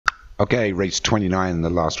Okay, race 29, the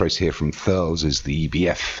last race here from Thurles is the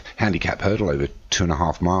EBF handicap hurdle over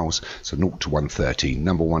 2.5 miles, so 0 to 113.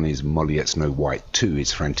 Number 1 is Molliette's No White, 2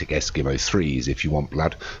 is Frantic Eskimo, 3 is If You Want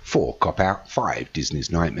Blood, 4 Cop Out, 5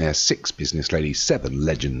 Disney's Nightmare, 6 Business Lady, 7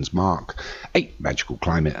 Legends Mark, 8 Magical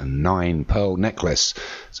Climate, and 9 Pearl Necklace.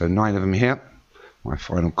 So 9 of them here. My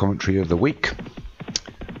final commentary of the week.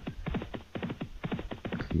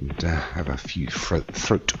 And have a few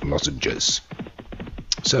throat lozenges.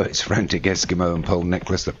 So it's Frantic Eskimo and Pearl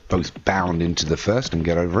Necklace that both bound into the first and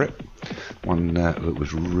get over it. One that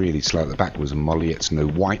was really slow at the back was Molliette's No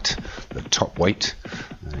White, the top weight.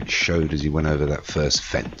 And it showed as he went over that first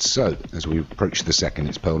fence. So as we approach the second,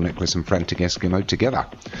 it's Pearl Necklace and Frantic Eskimo together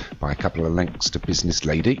by a couple of lengths to Business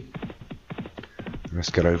Lady. The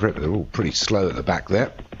rest get over it, but they're all pretty slow at the back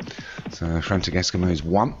there. So Frantic Eskimo is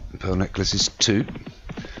 1, Pearl Necklace is 2.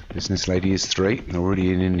 Business Lady is 3,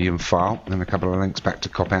 already in Indian file, then a couple of lengths back to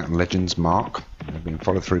Cop Out and Legends Mark. They've been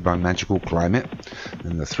followed through by Magical Climate,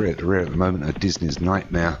 and the 3 at the rear at the moment are Disney's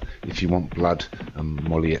Nightmare, If You Want Blood, and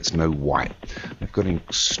Molliette's No White. They've got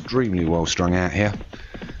extremely well strung out here.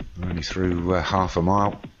 We're only through half a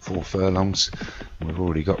mile, 4 furlongs. We've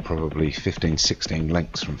already got probably 15-16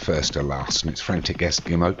 lengths from first to last, and it's Frantic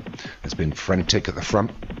Eskimo has been frantic at the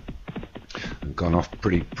front and gone off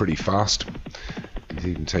pretty fast. He's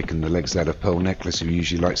even taken the legs out of Pearl Necklace, who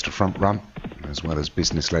usually likes to front run, as well as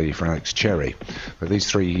Business Lady for Alex Cherry. But these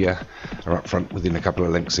 3 are up front within a couple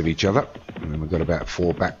of lengths of each other. And then we've got about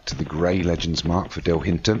 4 back to the grey Legends Mark for Del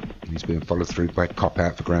Hinton. He's been followed through by Cop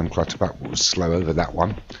Out for Graham Clutterbuck, but was slow over that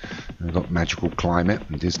one. And we've got Magical Climate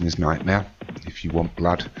and Disney's Nightmare, If You Want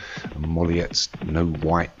Blood, and Molliette's No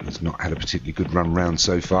White has not had a particularly good run round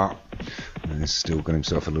so far. And has still got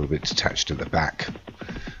himself a little bit detached at the back.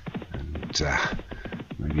 And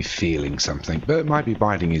maybe feeling something, but it might be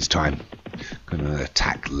biding his time. Going to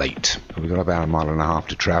attack late. We've got about 1.5 miles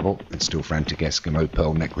to travel. It's still Frantic Eskimo,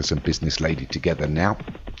 Pearl Necklace and Business Lady together now.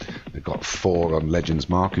 They've got 4 on Legends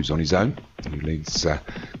Mark, who's on his own. He leads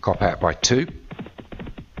Cop Out by 2.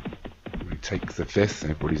 We take the 5th,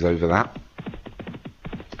 everybody's over that.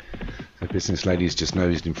 So Business Lady's just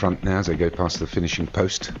nosed in front now as they go past the finishing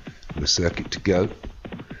post. The circuit to go.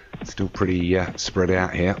 Still pretty spread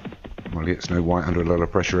out here. Molliette's No White under a lot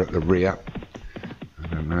of pressure at the rear. I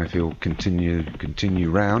don't know if he'll continue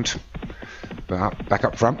round. But back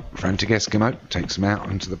up front, Frantic Eskimo takes him out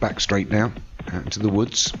into the back straight now, out into the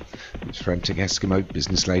woods. It's Frantic Eskimo,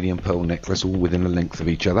 Business Lady and Pearl Necklace all within a length of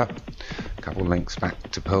each other. A couple lengths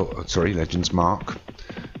back to Legends Mark.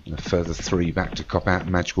 And a further 3 back to Cop Out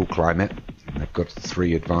and Magical Climate. And they've got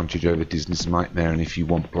 3 advantage over Disney's Nightmare and If You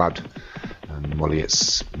Want Blood. And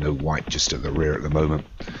Molliette's No White just at the rear at the moment.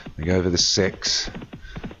 They go over the 6.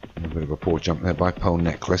 A bit of a poor jump there by Pearl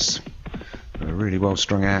Necklace. But they're really well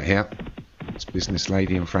strung out here. It's Business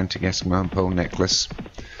Lady and Frantic Eskimo and Pearl Necklace.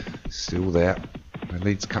 Still there. The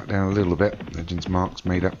lead's cut down a little bit. Legends Mark's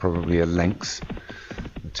made up probably a length.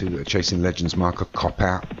 The 2 that are chasing Legends Mark are Cop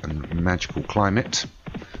Out and Magical Climate.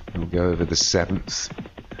 We'll go over the 7th.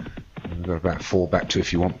 We've got about 4 back to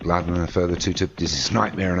If You Want Blood, and a further 2 to Disney's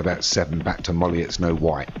Nightmare, and about 7 back to Molliette's No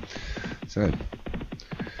White. So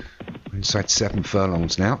we're inside 7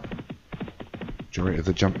 furlongs now. Majority of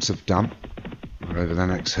the jumps have done. We're over the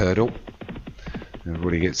next hurdle.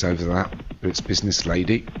 Everybody gets over that, but it's Business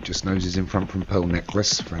Lady. Just noses in front from Pearl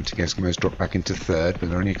Necklace. Frantic Eskimo's dropped back into 3rd, but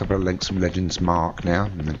they're only a couple of lengths from Legends Mark now,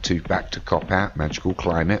 and then 2 back to Cop Out, Magical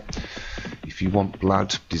Climate. If You Want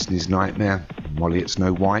Blood, Disney's Nightmare, Molliette's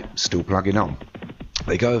No White, still plugging on.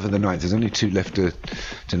 They go over the 9th. There's only 2 left to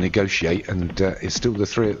negotiate, and it's still the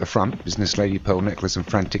 3 at the front. Business Lady, Pearl Necklace and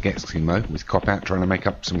Frantic Eskimo, with Cop Out trying to make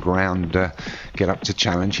up some ground, get up to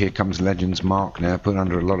challenge. Here comes Legends Mark now, put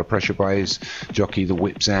under a lot of pressure by his jockey. The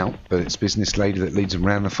whip's out, but it's Business Lady that leads him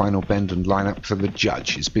round the final bend and line up for the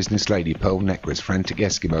judge. It's Business Lady, Pearl Necklace, Frantic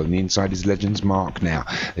Eskimo, and the inside is Legends Mark now.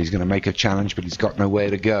 He's going to make a challenge, but he's got nowhere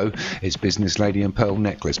to go. It's Business Lady and Pearl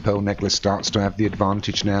Necklace. Pearl Necklace starts to have the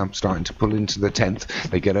advantage now, starting to pull into the 10th.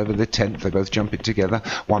 They get over the 10th, they both jump it together.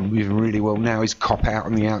 One moving really well now is Cop Out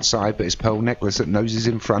on the outside, but it's Pearl Necklace that noses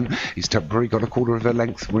in front. He's probably got a quarter of a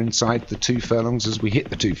length. We're inside the 2 furlongs as we hit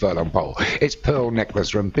the 2 furlong pole. It's Pearl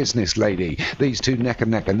Necklace from Business Lady. These 2 neck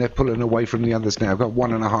and neck, and they're pulling away from the others now. Got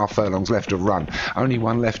 1.5 furlongs left to run. Only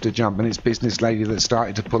 1 left to jump, and it's Business Lady that's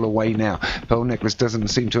started to pull away now. Pearl Necklace doesn't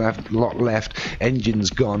seem to have a lot left. Engine's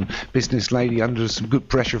gone. Business Lady under some good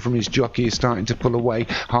pressure from his jockey is starting to pull away.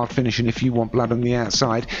 Hard finishing If You Want Blood on the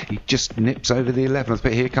outside. He just nips over the 11th,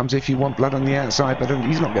 but here comes If You Want Blood on the outside, but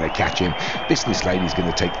he's not going to catch him. Business Lady's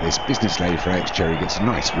going to take this. Business Lady for Alex Cherry gets a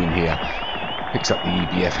nice win here. Picks up the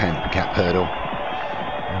EBF handicap hurdle.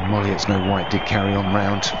 And Molliet's No White did carry on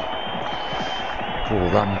round. Poor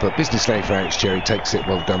run, but business day for Alex Cherry, takes it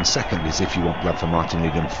well done. Second is If You Want Blood for Martin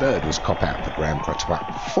Regan. Third was Cop Out for Graham Crutchbuck.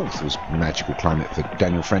 Fourth was Magical Climate for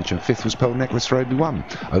Daniel French, and fifth was Pearl Necklace for Obi-Wan.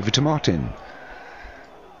 Over to Martin.